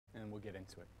we'll get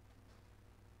into it.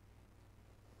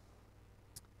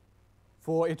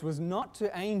 For it was not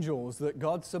to angels that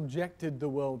God subjected the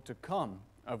world to come,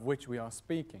 of which we are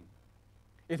speaking.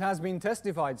 It has been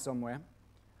testified somewhere,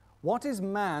 "What is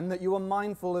man that you are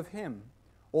mindful of him,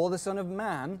 or the Son of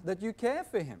Man that you care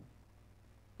for him?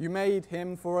 You made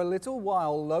him for a little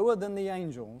while lower than the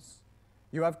angels.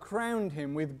 You have crowned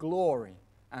him with glory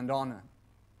and honor,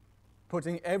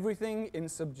 putting everything in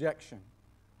subjection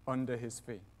under his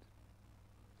feet."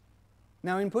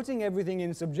 Now, in putting everything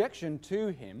in subjection to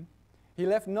him, he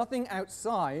left nothing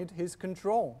outside his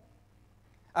control.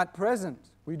 At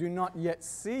present, we do not yet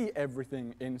see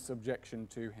everything in subjection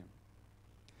to him.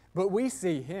 But we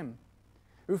see him,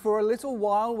 who for a little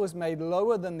while was made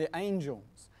lower than the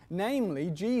angels, namely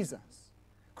Jesus,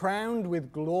 crowned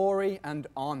with glory and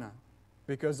honor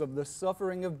because of the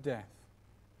suffering of death,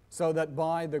 so that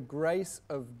by the grace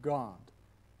of God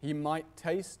he might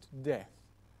taste death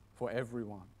for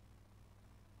everyone.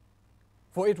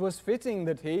 For it was fitting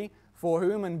that he, for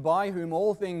whom and by whom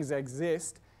all things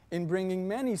exist, in bringing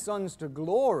many sons to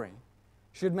glory,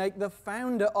 should make the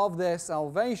founder of their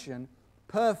salvation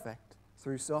perfect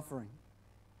through suffering.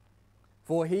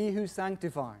 For he who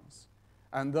sanctifies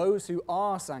and those who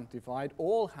are sanctified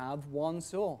all have one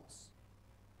source.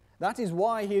 That is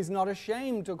why he is not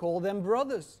ashamed to call them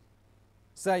brothers,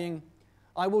 saying,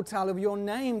 "I will tell of your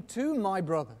name to my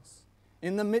brothers.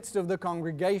 In the midst of the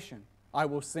congregation I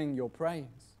will sing your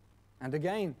praise." And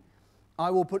again,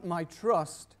 "I will put my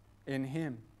trust in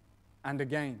him." And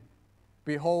again,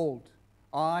 "Behold,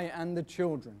 I and the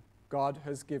children God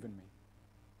has given me."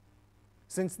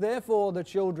 Since therefore the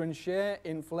children share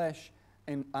in flesh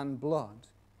and blood,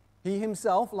 he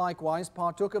himself likewise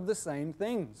partook of the same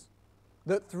things,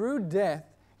 that through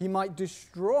death he might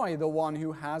destroy the one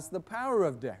who has the power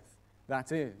of death,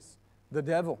 that is, the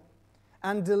devil,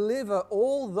 and deliver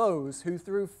all those who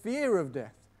through fear of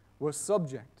death were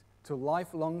subject to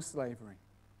lifelong slavery.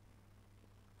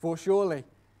 For surely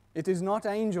it is not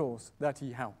angels that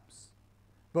he helps,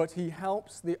 but he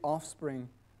helps the offspring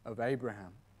of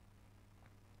Abraham.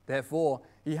 Therefore,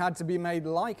 he had to be made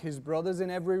like his brothers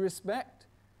in every respect,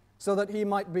 so that he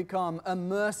might become a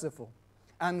merciful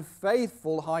and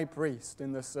faithful high priest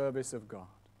in the service of God,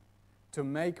 to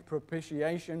make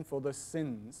propitiation for the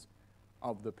sins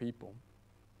of the people.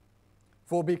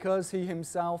 For because he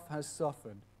himself has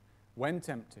suffered when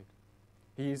tempted,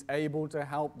 he is able to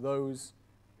help those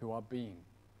who are being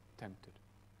tempted.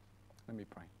 Let me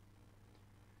pray.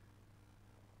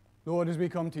 Lord, as we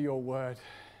come to your word,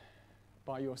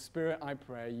 by your Spirit I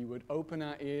pray you would open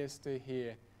our ears to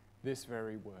hear this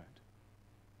very word.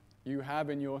 You have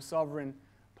in your sovereign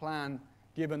plan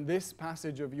given this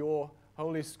passage of your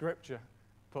Holy Scripture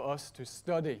for us to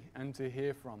study and to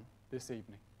hear from this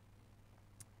evening.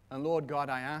 And Lord God,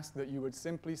 I ask that you would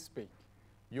simply speak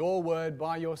your word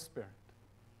by your Spirit.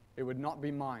 It would not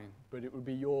be mine, but it would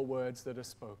be your words that are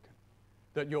spoken.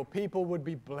 That your people would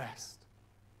be blessed.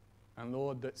 And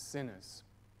Lord, that sinners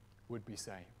would be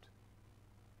saved.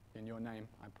 In your name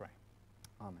I pray.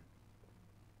 Amen.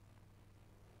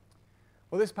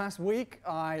 Well, this past week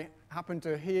I happened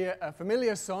to hear a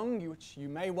familiar song, which you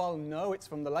may well know. It's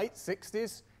from the late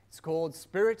 60s. It's called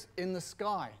Spirit in the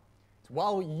Sky. It's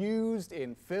well used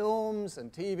in films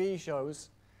and TV shows.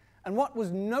 And what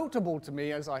was notable to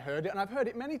me as I heard it, and I've heard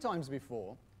it many times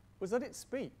before, was that it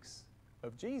speaks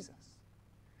of Jesus.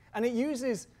 And it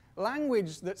uses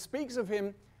language that speaks of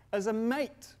him as a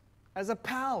mate, as a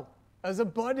pal, as a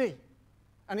buddy.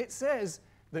 And it says,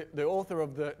 the author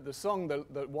of the song,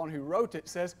 the one who wrote it,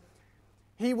 says,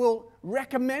 he will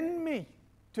recommend me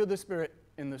to the Spirit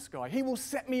in the sky. He will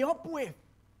set me up with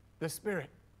the Spirit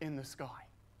in the sky.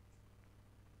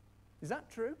 Is that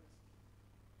true?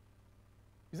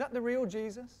 Is that the real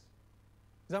Jesus?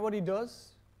 Is that what he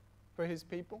does for his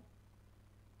people?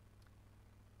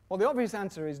 Well, the obvious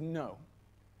answer is no.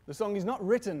 The song is not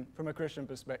written from a Christian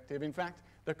perspective. In fact,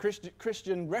 the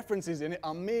Christian references in it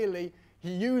are merely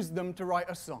he used them to write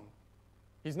a song.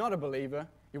 He's not a believer.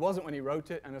 He wasn't when he wrote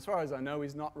it, and as far as I know,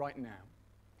 he's not right now.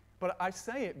 But I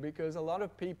say it because a lot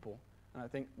of people, and I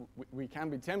think we can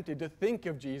be tempted to think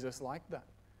of Jesus like that,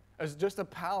 as just a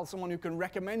pal, someone who can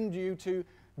recommend you to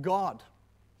God.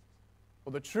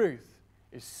 Well, the truth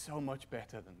is so much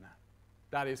better than that.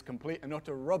 That is complete and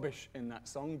utter rubbish in that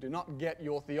song. Do not get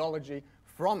your theology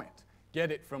from it.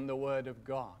 Get it from the Word of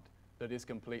God that is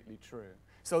completely true.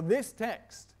 So this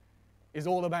text is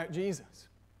all about Jesus,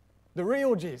 the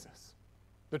real Jesus,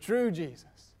 the true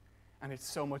Jesus, and it's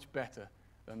so much better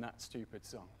than that stupid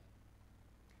song.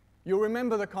 You'll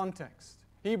remember the context.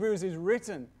 Hebrews is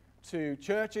written to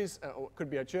churches, or it could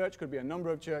be a church, could be a number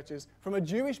of churches, from a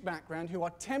Jewish background who are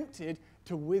tempted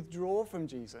to withdraw from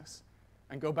Jesus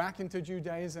and go back into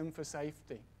Judaism for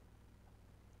safety.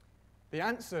 The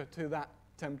answer to that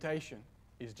temptation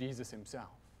is Jesus himself.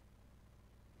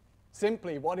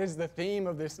 Simply, what is the theme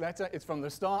of this letter? It's from the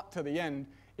start to the end.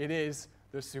 It is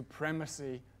the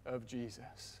supremacy of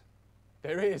Jesus.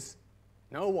 There is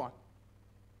no one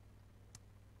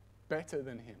better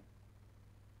than him.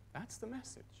 That's the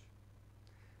message.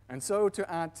 And so to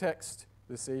our text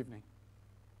this evening.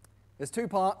 There's two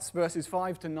parts, verses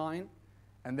 5 to 9,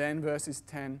 and then verses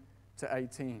 10 to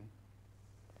 18.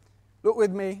 Look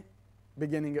with me,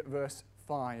 beginning at verse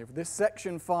 5. This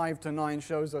section 5 to 9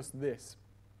 shows us this.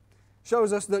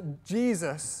 Shows us that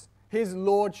Jesus, his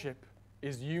lordship,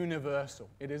 is universal.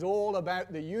 It is all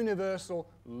about the universal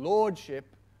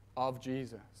lordship of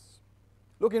Jesus.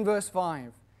 Look in verse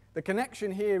 5. The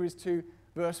connection here is to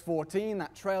verse 14,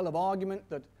 that trail of argument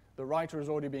that the writer has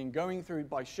already been going through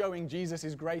by showing Jesus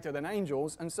is greater than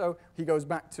angels. And so he goes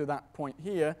back to that point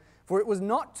here. For it was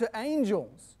not to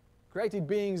angels, created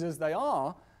beings as they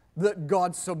are, that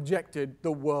God subjected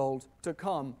the world to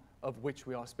come, of which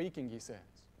we are speaking, he says.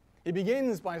 He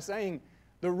begins by saying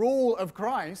the rule of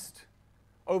Christ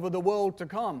over the world to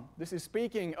come. This is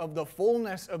speaking of the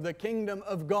fullness of the kingdom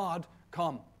of God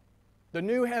come, the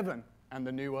new heaven and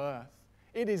the new earth.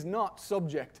 It is not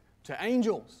subject to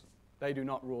angels. They do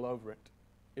not rule over it.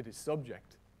 It is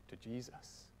subject to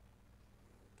Jesus.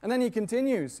 And then he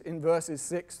continues in verses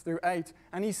 6 through 8,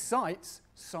 and he cites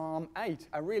Psalm 8,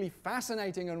 a really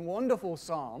fascinating and wonderful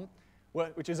psalm,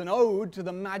 which is an ode to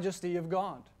the majesty of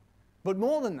God. But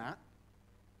more than that,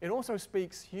 it also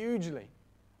speaks hugely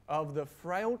of the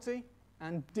frailty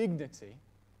and dignity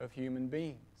of human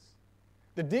beings.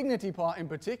 The dignity part in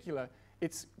particular,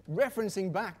 it's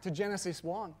referencing back to Genesis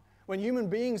 1, when human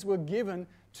beings were given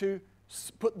to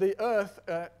put the earth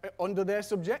under their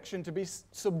subjection, to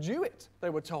subdue it, they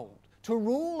were told, to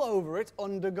rule over it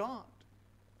under God.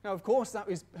 Now, of course, that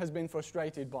has been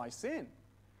frustrated by sin,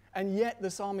 and yet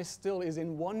the psalmist still is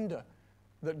in wonder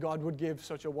that God would give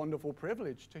such a wonderful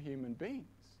privilege to human beings.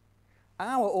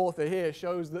 Our author here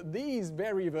shows that these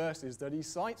very verses that he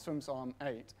cites from Psalm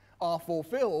 8 are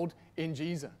fulfilled in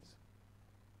Jesus.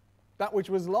 That which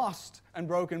was lost and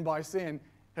broken by sin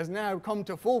has now come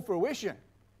to full fruition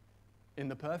in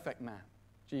the perfect man,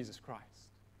 Jesus Christ.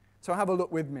 So have a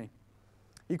look with me.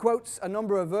 He quotes a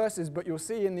number of verses, but you'll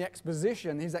see in the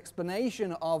exposition, his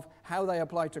explanation of how they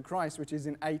apply to Christ, which is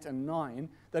in 8 and 9,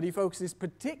 that he focuses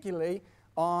particularly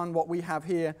on what we have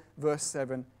here, verse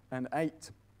 7 and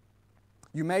 8.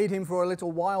 You made him for a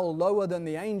little while lower than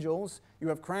the angels. You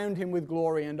have crowned him with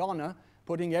glory and honor,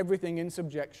 putting everything in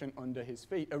subjection under his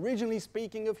feet. Originally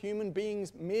speaking of human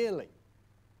beings merely,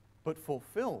 but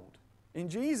fulfilled in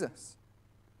Jesus.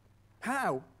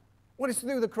 How? What is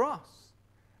through the cross?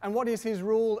 And what is his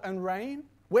rule and reign?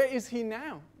 Where is he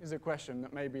now? Is a question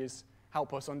that maybe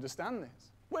help us understand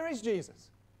this. Where is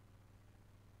Jesus?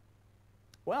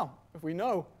 Well, if we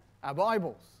know our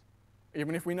Bibles,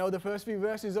 even if we know the first few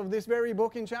verses of this very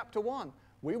book in chapter 1,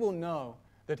 we will know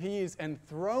that he is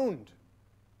enthroned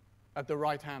at the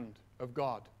right hand of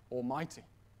God Almighty.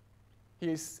 He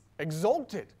is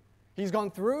exalted. He's gone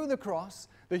through the cross,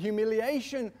 the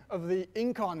humiliation of the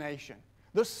incarnation,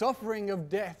 the suffering of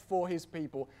death for his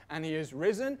people, and he has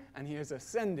risen and he has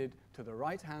ascended to the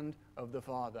right hand of the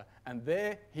Father. And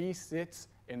there he sits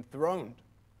enthroned.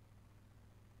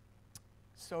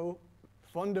 So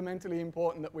fundamentally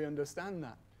important that we understand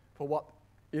that for what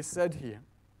is said here.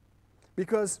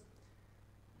 Because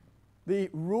the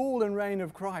rule and reign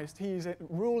of Christ, he is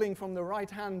ruling from the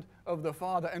right hand of the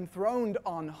Father, enthroned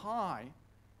on high,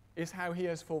 is how he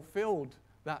has fulfilled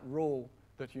that rule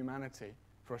that humanity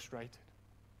frustrated.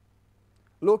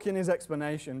 Look in his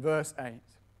explanation, verse 8.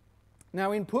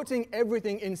 Now, in putting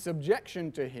everything in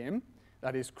subjection to him,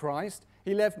 that is Christ,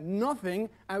 he left nothing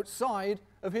outside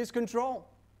of his control.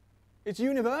 It's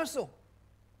universal.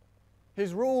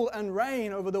 His rule and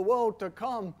reign over the world to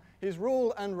come, his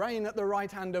rule and reign at the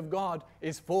right hand of God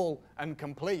is full and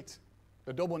complete.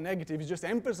 The double negative is just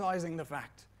emphasizing the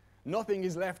fact nothing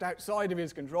is left outside of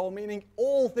his control, meaning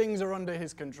all things are under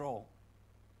his control.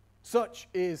 Such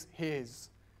is his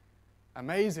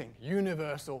amazing,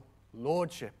 universal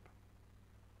lordship.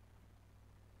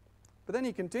 But then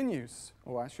he continues,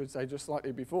 or I should say just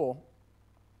slightly before,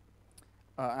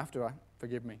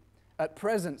 forgive me. At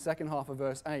present, second half of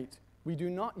verse 8, we do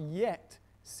not yet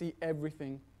see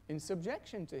everything in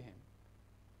subjection to him.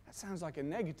 That sounds like a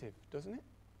negative, doesn't it?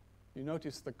 You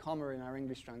notice the comma in our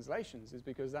English translations is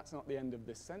because that's not the end of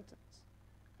this sentence.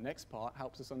 The next part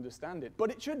helps us understand it. But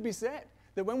it should be said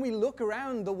that when we look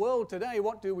around the world today,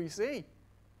 what do we see?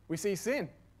 We see sin.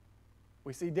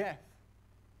 We see death.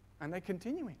 And they're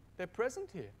continuing. They're present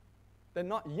here. They're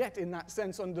not yet, in that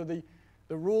sense, under the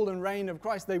rule and reign of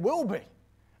Christ. They will be.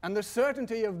 And the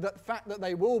certainty of the fact that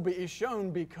they will be is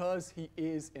shown because he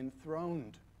is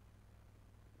enthroned.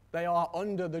 They are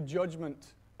under the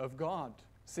judgment of God,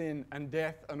 sin and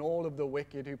death and all of the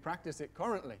wicked who practice it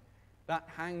currently. That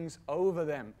hangs over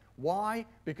them. Why?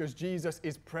 Because Jesus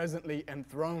is presently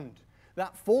enthroned.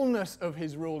 That fullness of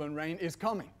his rule and reign is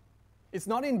coming. It's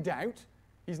not in doubt.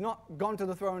 He's not gone to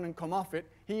the throne and come off it.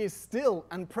 He is still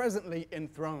and presently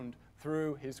enthroned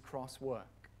through his cross work.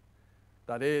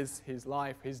 That is his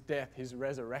life, his death, his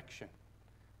resurrection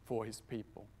for his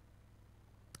people.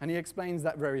 And he explains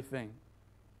that very thing.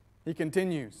 He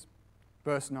continues,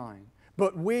 verse 9,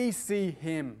 but we see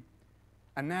him,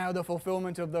 and now the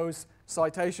fulfillment of those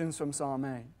citations from Psalm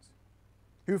 8,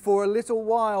 who for a little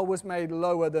while was made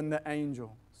lower than the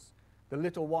angels. The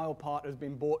little while part has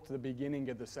been brought to the beginning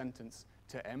of the sentence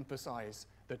to emphasize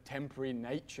the temporary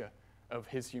nature of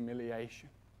his humiliation.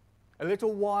 A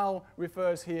little while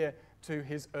refers here to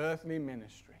his earthly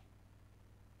ministry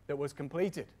that was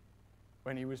completed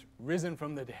when he was risen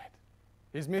from the dead.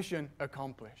 His mission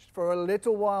accomplished. For a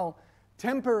little while,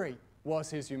 temporary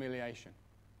was his humiliation.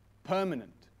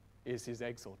 Permanent is his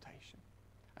exaltation.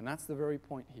 And that's the very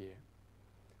point here.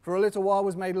 For a little while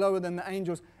was made lower than the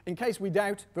angels. In case we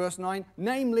doubt, verse 9,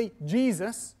 namely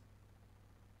Jesus,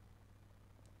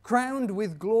 crowned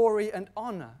with glory and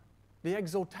honor, the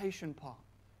exaltation part.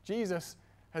 Jesus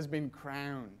has been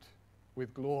crowned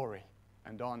with glory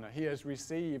and honor. He has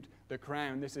received the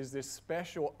crown. This is this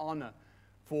special honor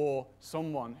for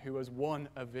someone who has won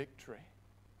a victory.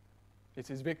 It's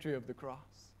his victory of the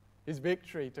cross, his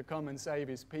victory to come and save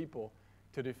his people,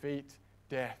 to defeat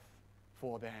death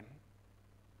for them.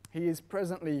 He is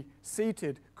presently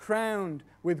seated, crowned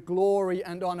with glory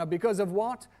and honor. Because of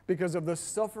what? Because of the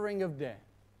suffering of death,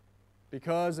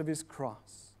 because of his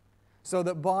cross, so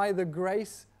that by the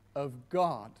grace of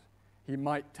God he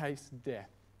might taste death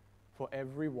for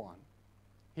everyone.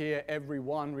 Here,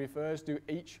 everyone refers to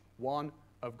each one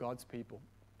of God's people.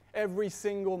 Every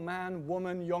single man,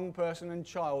 woman, young person, and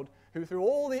child who through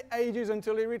all the ages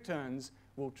until he returns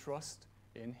will trust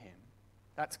in him.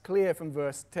 That's clear from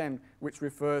verse 10, which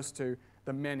refers to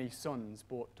the many sons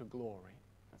brought to glory.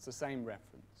 That's the same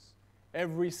reference.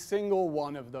 Every single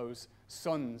one of those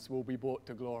sons will be brought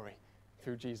to glory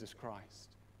through Jesus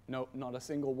Christ. No, not a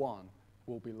single one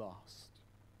will be lost.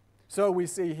 So we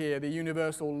see here the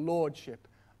universal lordship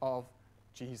of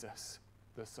Jesus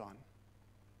the Son.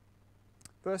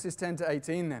 Verses 10 to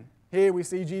 18 then. Here we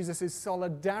see Jesus'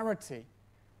 solidarity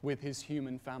with his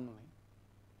human family.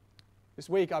 This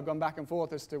week I've gone back and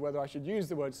forth as to whether I should use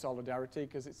the word solidarity,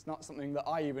 because it's not something that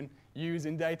I even use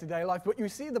in day-to-day life. But you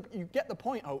get the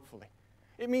point, hopefully.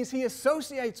 It means he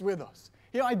associates with us.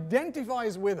 He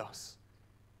identifies with us.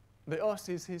 The us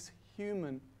is his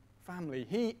human family.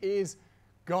 He is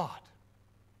God.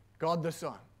 God the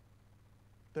Son.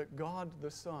 That God the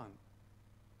Son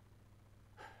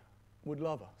would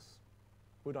love us,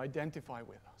 would identify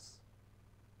with us.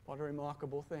 What a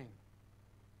remarkable thing.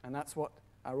 And that's what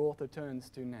our author turns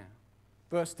to now.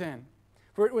 Verse 10,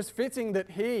 for it was fitting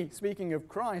that he, speaking of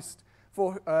Christ,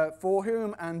 for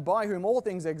whom and by whom all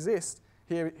things exist,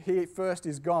 here he first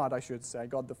is God, I should say,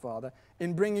 God the Father,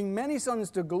 in bringing many sons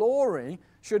to glory,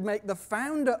 should make the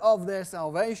founder of their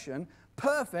salvation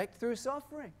perfect through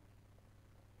suffering.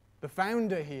 The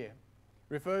founder here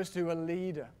refers to a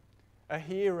leader, a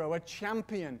hero, a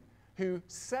champion who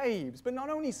saves, but not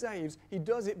only saves, he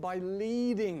does it by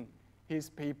leading his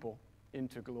people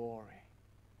into glory.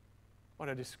 What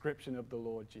a description of the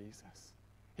Lord Jesus.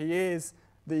 He is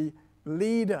the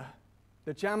leader,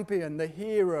 the champion, the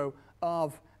hero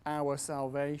of our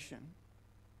salvation.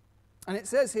 And it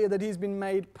says here that he's been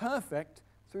made perfect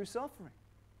through suffering.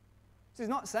 This is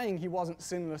not saying he wasn't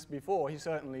sinless before, he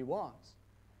certainly was.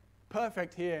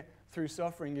 Perfect here through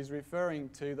suffering is referring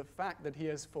to the fact that he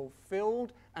has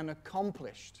fulfilled and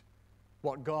accomplished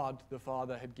what God the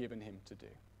Father had given him to do.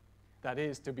 That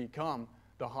is, to become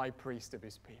the high priest of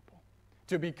his people,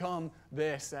 to become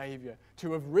their Savior,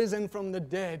 to have risen from the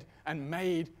dead and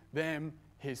made them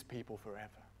his people forever.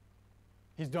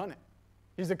 He's done it.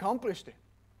 He's accomplished it.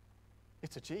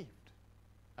 It's achieved.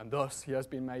 And thus he has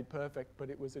been made perfect,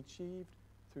 but it was achieved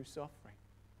through suffering.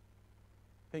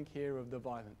 Think here of the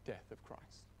violent death of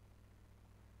Christ.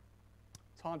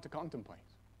 It's hard to contemplate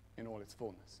in all its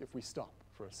fullness if we stop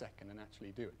for a second and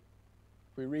actually do it.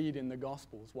 If we read in the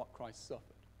Gospels what Christ suffered.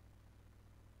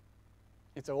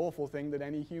 It's an awful thing that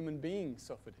any human being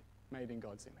suffered it, made in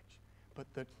God's image.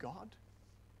 But that God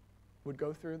would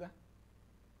go through that?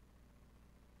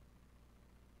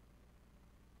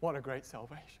 What a great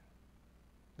salvation,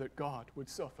 that God would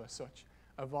suffer such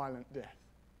a violent death,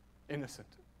 innocent,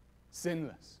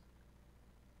 sinless,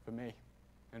 for me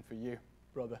and for you,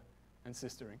 brother and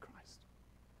sister in Christ.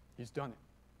 He's done it.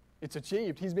 It's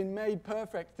achieved. He's been made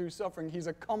perfect through suffering. He's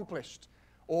accomplished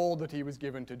all that he was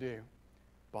given to do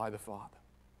by the Father.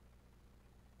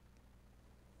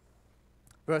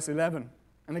 Verse 11,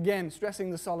 and again,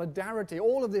 stressing the solidarity.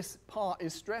 All of this part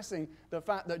is stressing the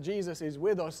fact that Jesus is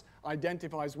with us,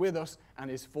 identifies with us,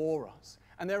 and is for us.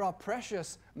 And there are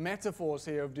precious metaphors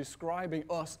here of describing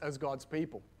us as God's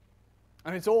people.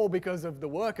 And it's all because of the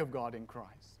work of God in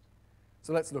Christ.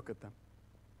 So let's look at them.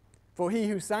 For he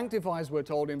who sanctifies, we're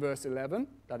told in verse 11,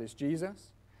 that is Jesus,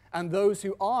 and those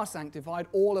who are sanctified,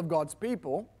 all of God's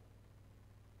people,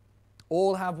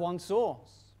 all have one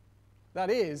source. That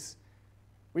is,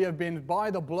 we have been,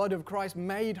 by the blood of Christ,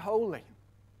 made holy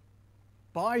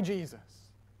by Jesus.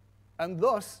 And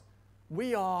thus,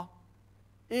 we are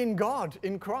in God,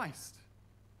 in Christ.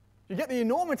 You get the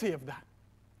enormity of that.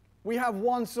 We have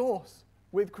one source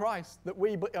with Christ, that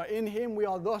we are in him, we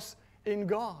are thus in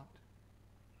God.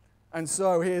 And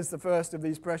so here's the first of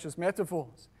these precious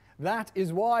metaphors. That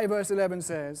is why verse 11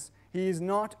 says, he is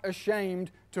not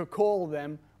ashamed to call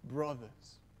them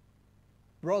brothers.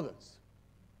 Brothers.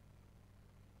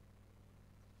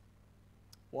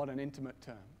 What an intimate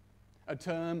term. A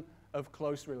term of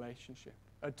close relationship.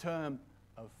 A term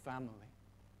of family.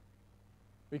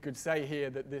 We could say here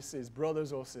that this is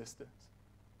brothers or sisters.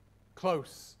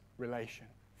 Close relation.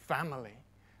 Family.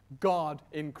 God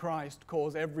in Christ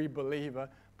calls every believer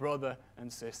brother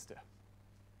and sister.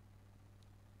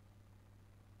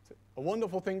 It's a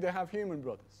wonderful thing to have human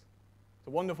brothers. It's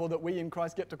wonderful that we in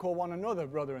Christ get to call one another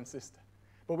brother and sister.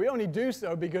 But we only do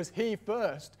so because he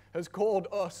first has called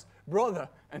us brother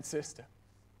and sister.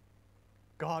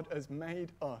 God has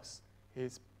made us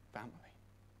his family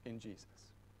in Jesus.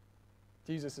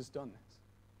 Jesus has done this.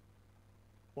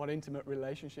 What intimate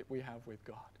relationship we have with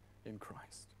God in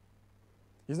Christ.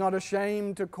 He's not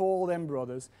ashamed to call them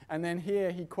brothers. And then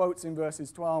here he quotes in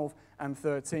verses 12 and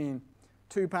 13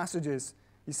 two passages.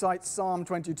 He cites Psalm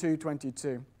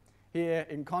 22:22. Here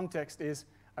in context is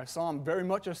a psalm very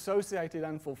much associated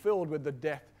and fulfilled with the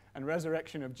death and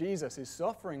resurrection of Jesus, his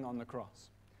suffering on the cross.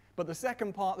 But the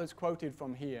second part that's quoted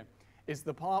from here is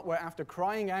the part where after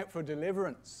crying out for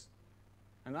deliverance,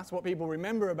 and that's what people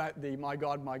remember about the my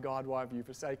God, why have you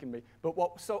forsaken me? But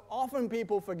what so often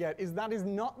people forget is that is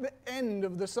not the end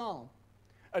of the psalm.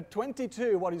 At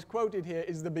 22, what is quoted here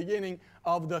is the beginning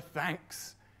of the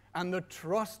thanks and the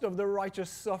trust of the righteous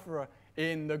sufferer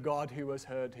in the God who has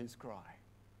heard his cry.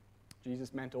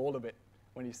 Jesus meant all of it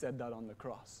when he said that on the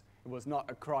cross. It was not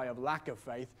a cry of lack of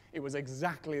faith. It was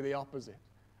exactly the opposite.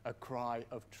 A cry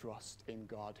of trust in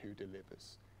God who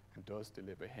delivers and does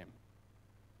deliver him.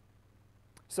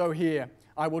 So here,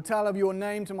 I will tell of your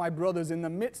name to my brothers. In the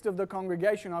midst of the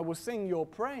congregation, I will sing your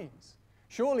praise.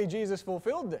 Surely Jesus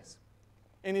fulfilled this.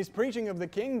 In his preaching of the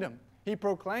kingdom, he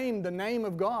proclaimed the name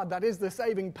of God, that is the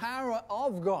saving power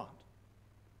of God.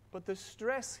 But the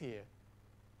stress here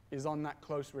is on that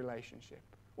close relationship.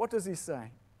 What does he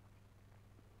say?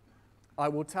 I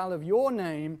will tell of your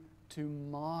name to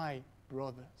my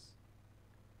brothers.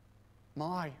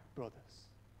 My brothers.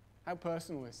 How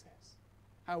personal is this?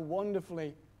 How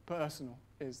wonderfully personal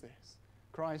is this?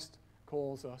 Christ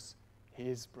calls us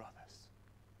his brothers.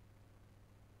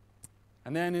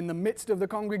 And then in the midst of the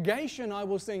congregation, I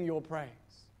will sing your praise.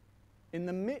 In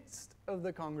the midst of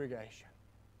the congregation,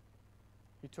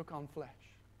 he took on flesh.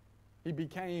 He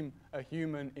became a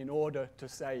human in order to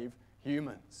save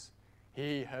humans.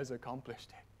 He has accomplished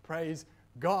it. Praise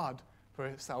God for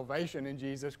his salvation in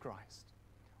Jesus Christ.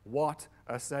 What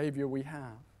a Savior we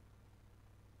have.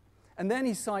 And then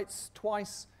he cites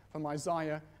twice from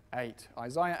Isaiah 8.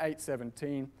 Isaiah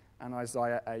 8:17 and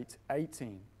Isaiah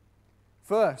 8:18.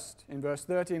 First, in verse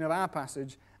 13 of our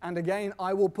passage, and again,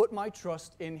 I will put my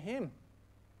trust in him.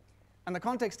 And the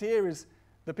context here is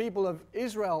the people of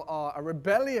Israel are a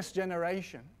rebellious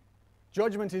generation.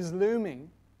 Judgment is looming.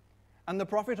 And the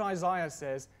prophet Isaiah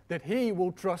says that he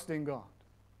will trust in God.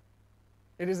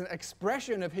 It is an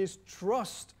expression of his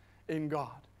trust in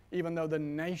God, even though the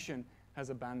nation has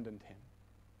abandoned him.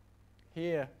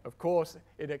 Here, of course,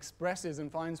 it expresses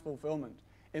and finds fulfillment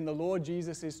in the Lord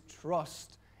Jesus'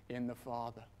 trust in the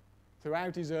Father.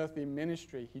 Throughout his earthly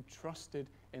ministry, he trusted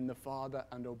in the Father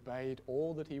and obeyed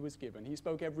all that he was given. He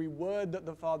spoke every word that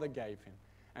the Father gave him,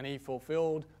 and he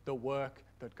fulfilled the work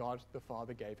that God the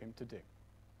Father gave him to do.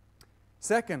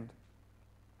 Second,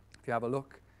 if you have a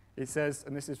look, it says,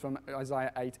 and this is from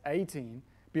Isaiah 8:18,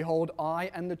 Behold,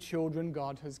 I and the children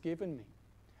God has given me.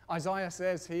 Isaiah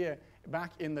says here,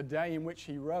 back in the day in which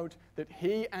he wrote, that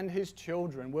he and his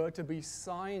children were to be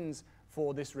signs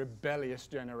for this rebellious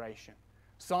generation.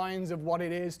 Signs of what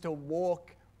it is to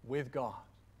walk with God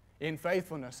in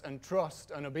faithfulness and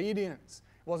trust and obedience.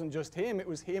 It wasn't just him, it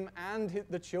was him and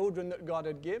the children that God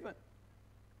had given.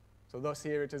 So thus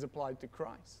here it is applied to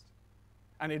Christ.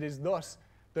 And it is thus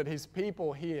that his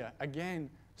people here, again,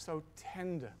 so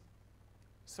tender,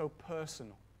 so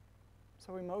personal,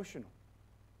 so emotional.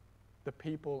 The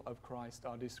people of Christ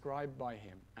are described by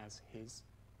him as his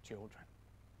children.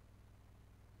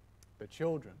 The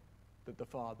children that the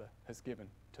Father has given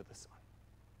to the Son.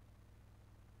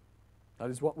 That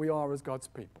is what we are as God's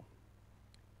people.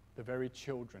 The very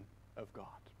children of God.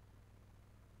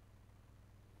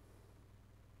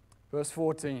 Verse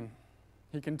 14,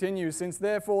 he continues, since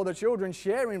therefore the children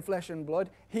share in flesh and blood,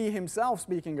 he himself,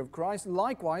 speaking of Christ,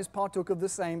 likewise partook of the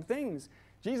same things.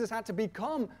 Jesus had to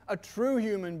become a true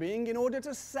human being in order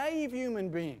to save human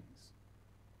beings.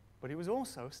 But he was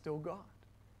also still God.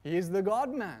 He is the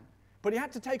God-man. But he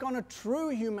had to take on a true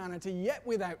humanity, yet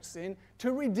without sin,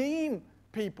 to redeem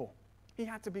people. He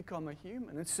had to become a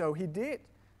human, and so he did.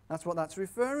 That's what that's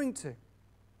referring to.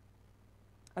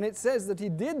 And it says that he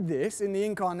did this in the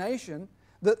incarnation,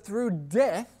 that through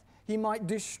death he might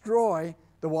destroy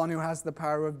the one who has the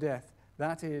power of death.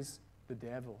 That is the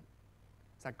devil.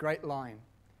 It's that great line,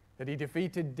 that he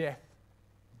defeated death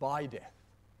by death.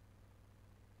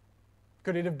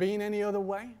 Could it have been any other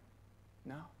way?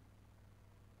 No.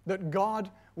 That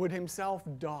God would himself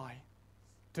die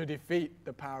to defeat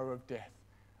the power of death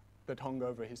that hung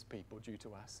over his people due to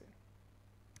our sin.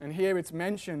 And here it's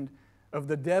mentioned of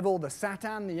the devil, the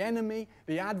Satan, the enemy,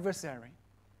 the adversary,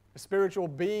 a spiritual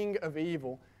being of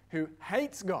evil who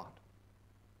hates God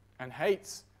and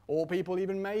hates all people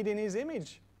even made in his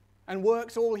image and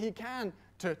works all he can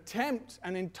to tempt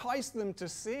and entice them to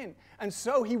sin. And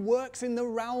so he works in the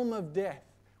realm of death.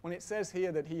 When it says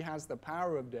here that he has the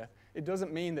power of death, it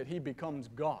doesn't mean that he becomes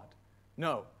God.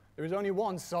 No, there is only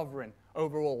one sovereign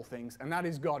over all things, and that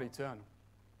is God eternal.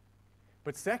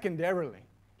 But secondarily,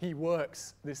 he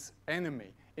works this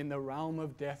enemy in the realm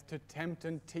of death to tempt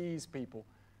and tease people,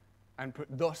 and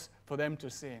thus for them to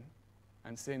sin,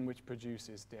 and sin which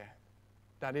produces death.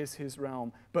 That is his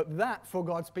realm. But that, for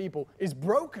God's people, is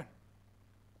broken.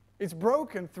 It's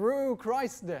broken through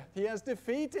Christ's death. He has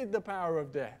defeated the power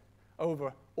of death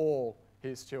over all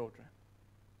his children.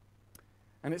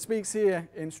 And it speaks here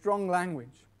in strong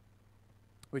language,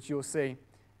 which you'll see.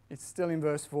 It's still in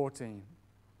verse 14.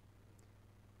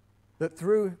 That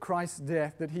through Christ's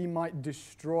death, that he might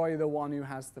destroy the one who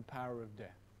has the power of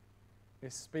death.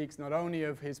 This speaks not only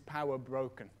of his power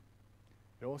broken,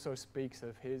 it also speaks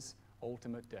of his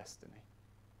ultimate destiny.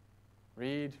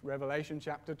 Read Revelation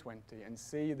chapter 20 and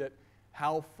see that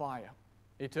hellfire,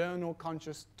 eternal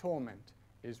conscious torment,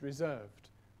 is reserved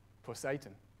for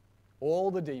Satan, all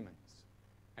the demons,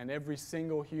 and every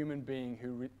single human being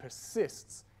who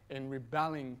persists in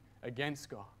rebelling against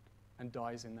God and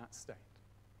dies in that state.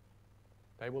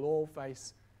 They will all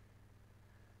face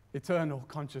eternal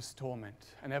conscious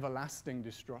torment and everlasting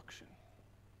destruction.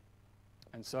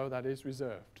 And so that is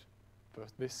reserved for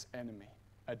this enemy,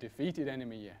 a defeated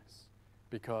enemy, yes,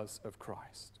 because of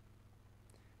Christ.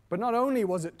 But not only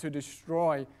was it to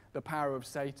destroy the power of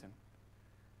Satan.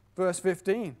 Verse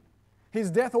 15,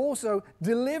 his death also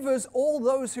delivers all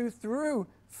those who through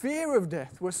fear of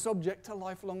death were subject to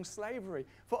lifelong slavery.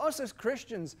 For us as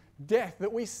Christians, death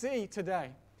that we see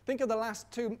today, think of the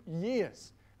last 2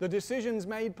 years, the decisions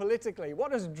made politically.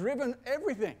 What has driven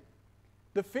everything?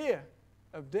 The fear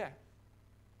of death.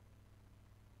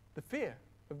 The fear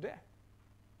of death.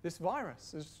 This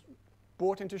virus has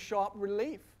brought into sharp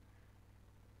relief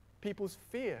people's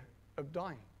fear of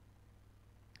dying.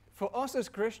 For us as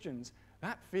Christians,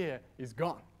 that fear is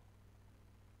gone.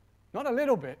 Not a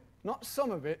little bit, not some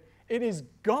of it. It is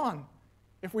gone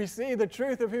if we see the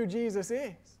truth of who Jesus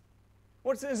is.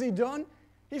 What has he done?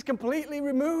 He's completely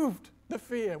removed the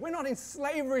fear. We're not in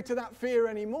slavery to that fear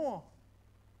anymore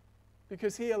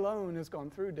because he alone has gone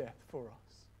through death for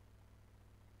us.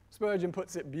 Spurgeon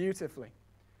puts it beautifully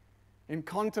in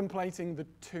contemplating the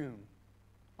tomb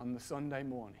on the Sunday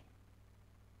morning.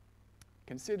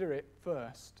 Consider it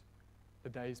first the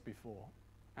days before,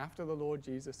 after the Lord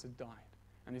Jesus had died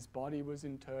and his body was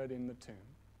interred in the tomb.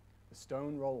 The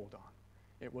stone rolled on.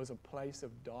 It was a place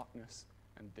of darkness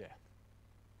and death.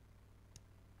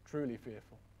 Truly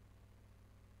fearful.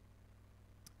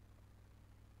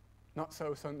 Not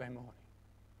so Sunday morning.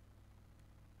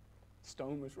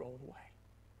 Stone was rolled away.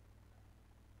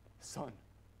 Sun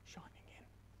shining in.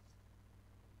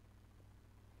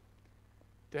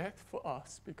 Death for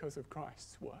us, because of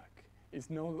Christ's work, is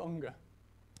no longer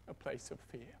a place of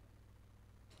fear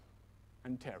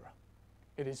and terror.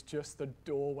 It is just the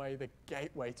doorway, the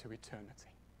gateway to eternity.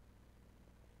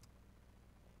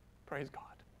 Praise God.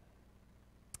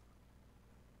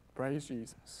 Praise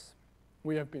Jesus.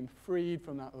 We have been freed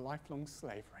from that lifelong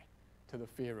slavery to the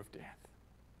fear of death.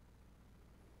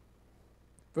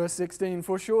 Verse 16,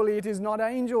 for surely it is not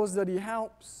angels that he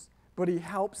helps, but he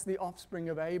helps the offspring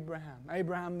of Abraham.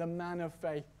 Abraham, the man of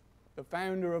faith, the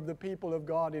founder of the people of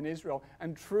God in Israel,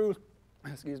 and truly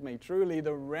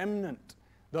the remnant,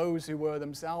 those who were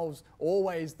themselves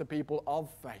always the people of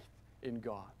faith in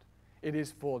God. It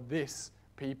is for this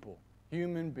people,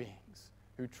 human beings,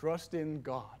 who trust in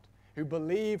God, who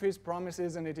believe his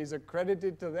promises, and it is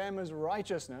accredited to them as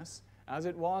righteousness, as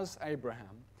it was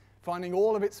Abraham, finding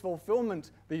all of its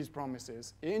fulfillment, these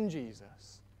promises, in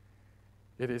Jesus.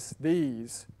 It is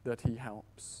these that he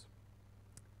helps.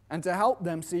 And to help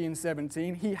them, see in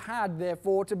 17, he had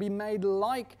therefore to be made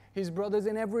like his brothers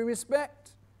in every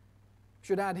respect.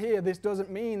 Should add here, this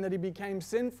doesn't mean that he became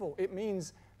sinful. It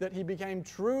means that he became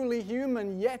truly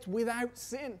human, yet without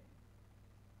sin.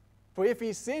 For if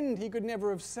he sinned, he could never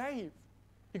have saved.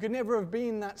 He could never have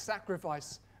been that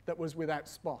sacrifice that was without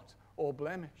spot or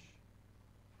blemish.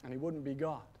 And he wouldn't be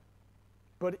God.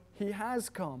 But he has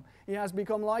come. He has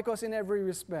become like us in every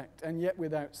respect, and yet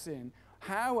without sin.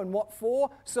 How and what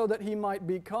for? So that he might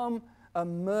become a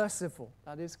merciful,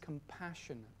 that is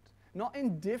compassionate, not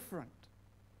indifferent.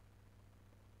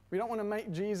 We don't want to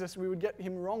make Jesus, we would get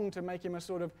him wrong to make him a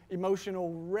sort of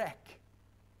emotional wreck.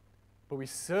 But we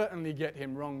certainly get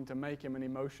him wrong to make him an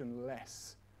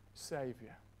emotionless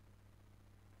Savior.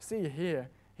 See here,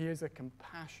 he is a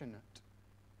compassionate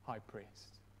high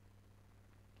priest.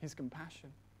 His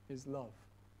compassion, his love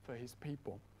for his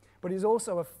people. But he's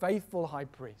also a faithful high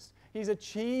priest. He's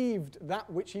achieved that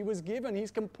which he was given.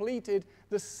 He's completed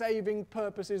the saving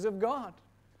purposes of God.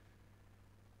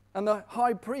 And the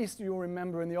high priest, you'll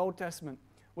remember in the Old Testament,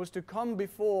 was to come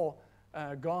before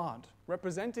God,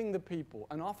 representing the people,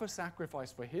 and offer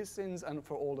sacrifice for his sins and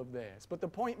for all of theirs. But the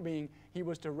point being, he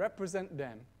was to represent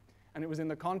them, and it was in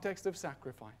the context of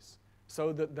sacrifice,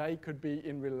 so that they could be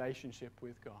in relationship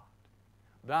with God.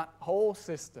 That whole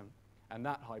system and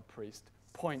that high priest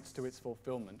points to its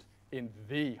fulfillment in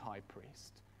the high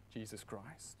priest, Jesus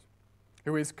Christ,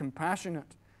 who is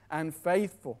compassionate and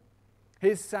faithful.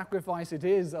 His sacrifice it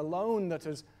is alone that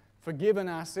has forgiven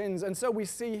our sins. And so we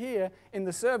see here in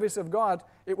the service of God,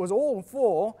 it was all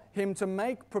for him to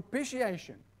make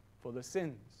propitiation for the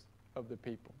sins of the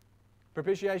people.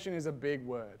 Propitiation is a big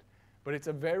word, but it's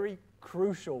a very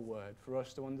crucial word for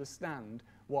us to understand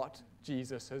what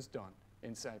Jesus has done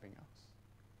in saving us.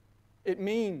 It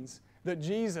means that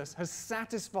Jesus has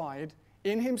satisfied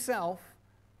in himself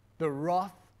the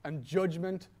wrath and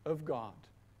judgment of God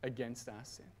against our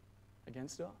sin,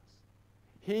 against us.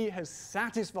 He has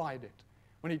satisfied it.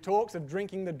 When he talks of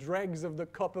drinking the dregs of the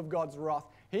cup of God's wrath,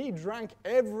 he drank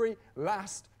every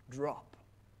last drop,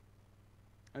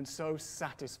 and so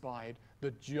satisfied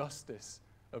the justice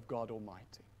of God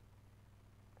Almighty.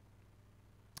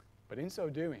 But in so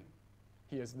doing,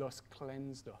 he has thus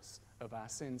cleansed us of our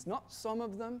sins. Not some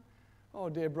of them. Oh,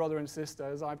 dear brother and sister,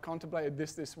 as I've contemplated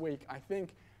this week, I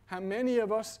think how many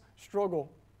of us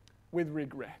struggle with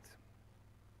regret.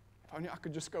 If only I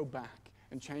could just go back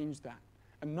and change that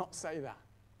and not say that.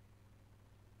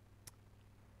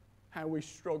 How we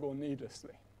struggle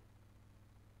needlessly.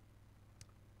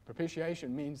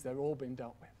 Propitiation means they've all been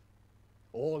dealt with.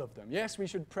 All of them. Yes, we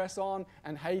should press on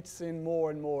and hate sin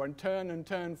more and more and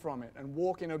turn from it and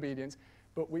walk in obedience,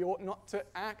 but we ought not to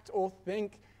act or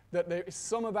think that there is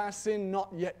some of our sin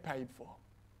not yet paid for.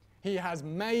 He has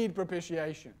made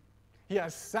propitiation. He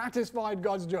has satisfied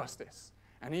God's justice,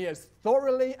 and he has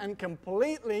thoroughly and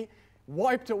completely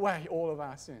wiped away all of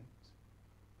our sins.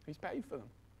 He's paid for them.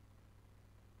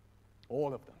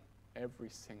 All of them. Every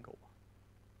single one.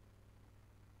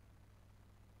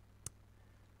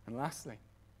 And lastly,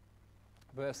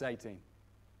 verse 18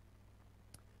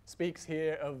 speaks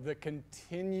here of the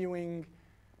continuing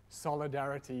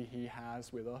solidarity he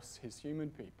has with us, his human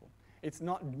people. It's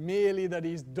not merely that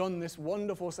he's done this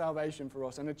wonderful salvation for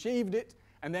us and achieved it,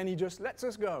 and then he just lets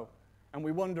us go and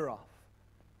we wander off,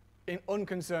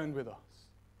 unconcerned with us.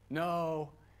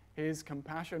 No, his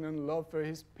compassion and love for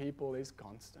his people is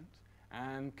constant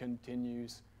and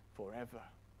continues forever.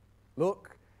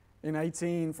 Look in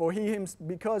 18,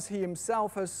 because he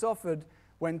himself has suffered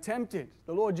when tempted.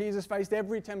 The Lord Jesus faced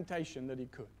every temptation that he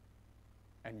could,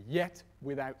 and yet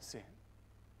without sin.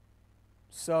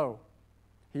 So,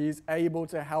 he is able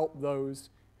to help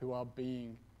those who are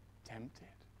being tempted.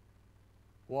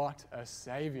 What a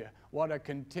Savior. What a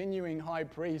continuing high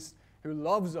priest who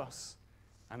loves us,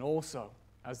 and also,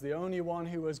 as the only one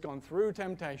who has gone through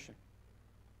temptation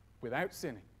without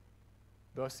sinning,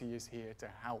 thus he is here to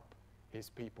help his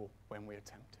people when we are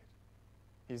tempted.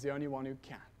 He's the only one who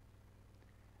can.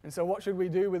 And so what should we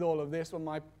do with all of this? Well,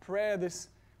 my prayer this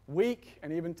week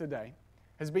and even today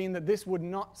has been that this would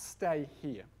not stay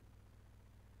here.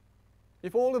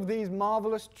 If all of these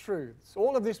marvelous truths,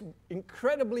 all of this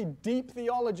incredibly deep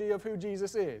theology of who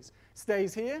Jesus is,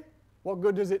 stays here, what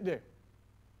good does it do?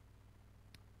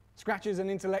 Scratches an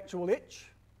intellectual itch,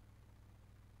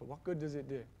 but what good does it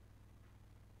do?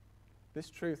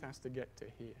 This truth has to get to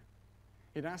here.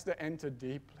 It has to enter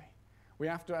deeply. We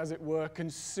have to, as it were,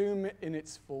 consume it in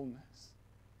its fullness.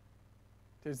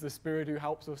 It is the Spirit who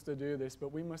helps us to do this,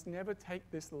 but we must never take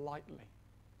this lightly.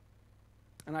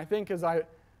 And I think as I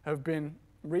have been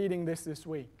reading this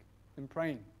week and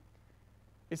praying,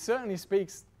 it certainly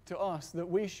speaks to us that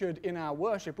we should, in our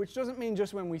worship, which doesn't mean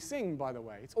just when we sing, by the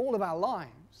way, it's all of our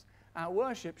lives, our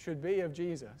worship should be of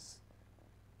Jesus.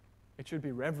 It should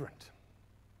be reverent.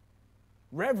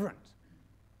 Reverent.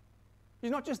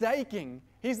 He's not just aching,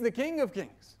 he's the King of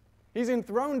Kings. He's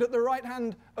enthroned at the right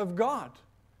hand of God.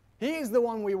 He is the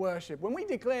one we worship. When we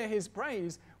declare his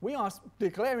praise, we are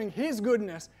declaring his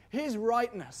goodness, his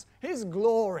rightness, his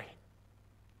glory.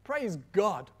 Praise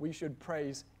God. We should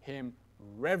praise him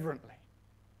reverently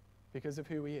because of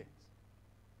who he is.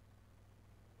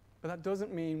 But that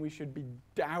doesn't mean we should be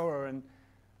dour and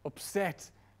upset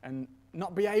and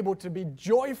not be able to be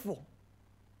joyful.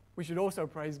 We should also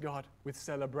praise God with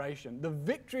celebration. The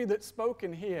victory that's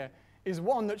spoken here is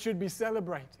one that should be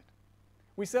celebrated.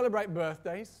 We celebrate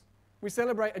birthdays. We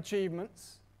celebrate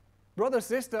achievements. Brother,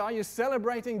 sister, are you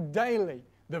celebrating daily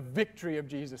the victory of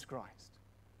Jesus Christ?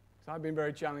 So I've been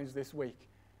very challenged this week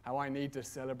how I need to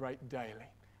celebrate daily,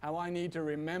 how I need to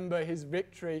remember his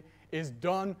victory is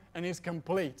done and is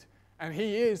complete, and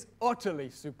he is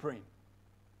utterly supreme.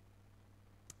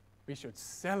 We should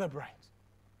celebrate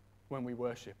when we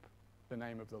worship the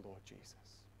name of the Lord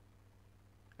Jesus.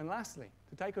 And lastly,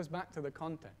 to take us back to the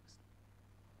context,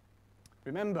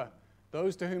 remember,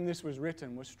 those to whom this was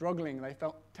written were struggling. They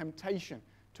felt temptation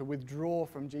to withdraw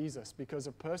from Jesus because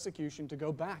of persecution, to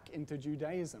go back into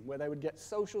Judaism, where they would get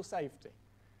social safety.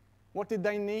 What did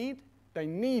they need? They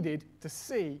needed to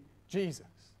see Jesus.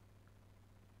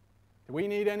 Do we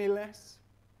need any less?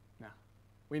 No.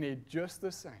 We need just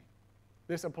the same.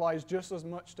 This applies just as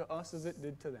much to us as it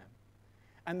did to them.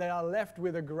 And they are left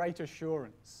with a great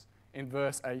assurance in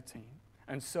verse 18.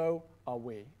 And so are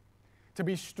we. To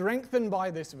be strengthened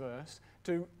by this verse,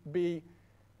 to be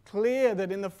clear that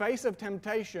in the face of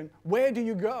temptation, where do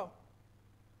you go?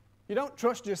 You don't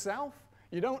trust yourself.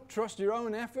 You don't trust your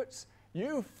own efforts.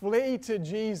 You flee to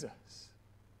Jesus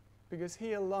because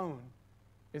he alone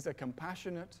is a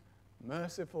compassionate,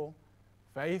 merciful,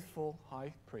 faithful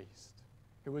high priest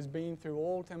who has been through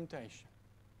all temptation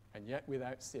and yet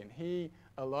without sin. He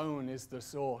alone is the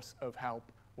source of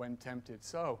help when tempted.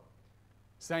 So,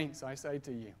 saints, I say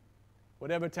to you,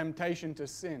 whatever temptation to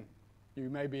sin you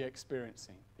may be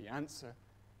experiencing, the answer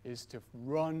is to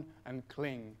run and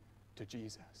cling to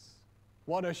Jesus.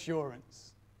 What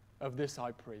assurance of this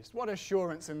high priest. What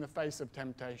assurance in the face of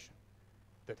temptation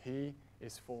that he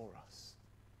is for us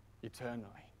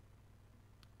eternally.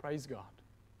 Praise God.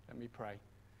 Let me pray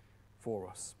for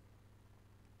us.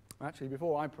 Actually,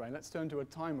 before I pray, let's turn to a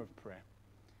time of prayer.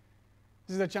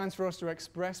 This is a chance for us to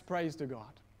express praise to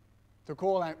God, to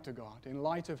call out to God in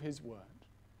light of his word,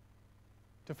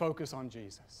 to focus on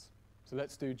Jesus. So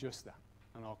let's do just that,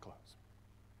 and I'll close.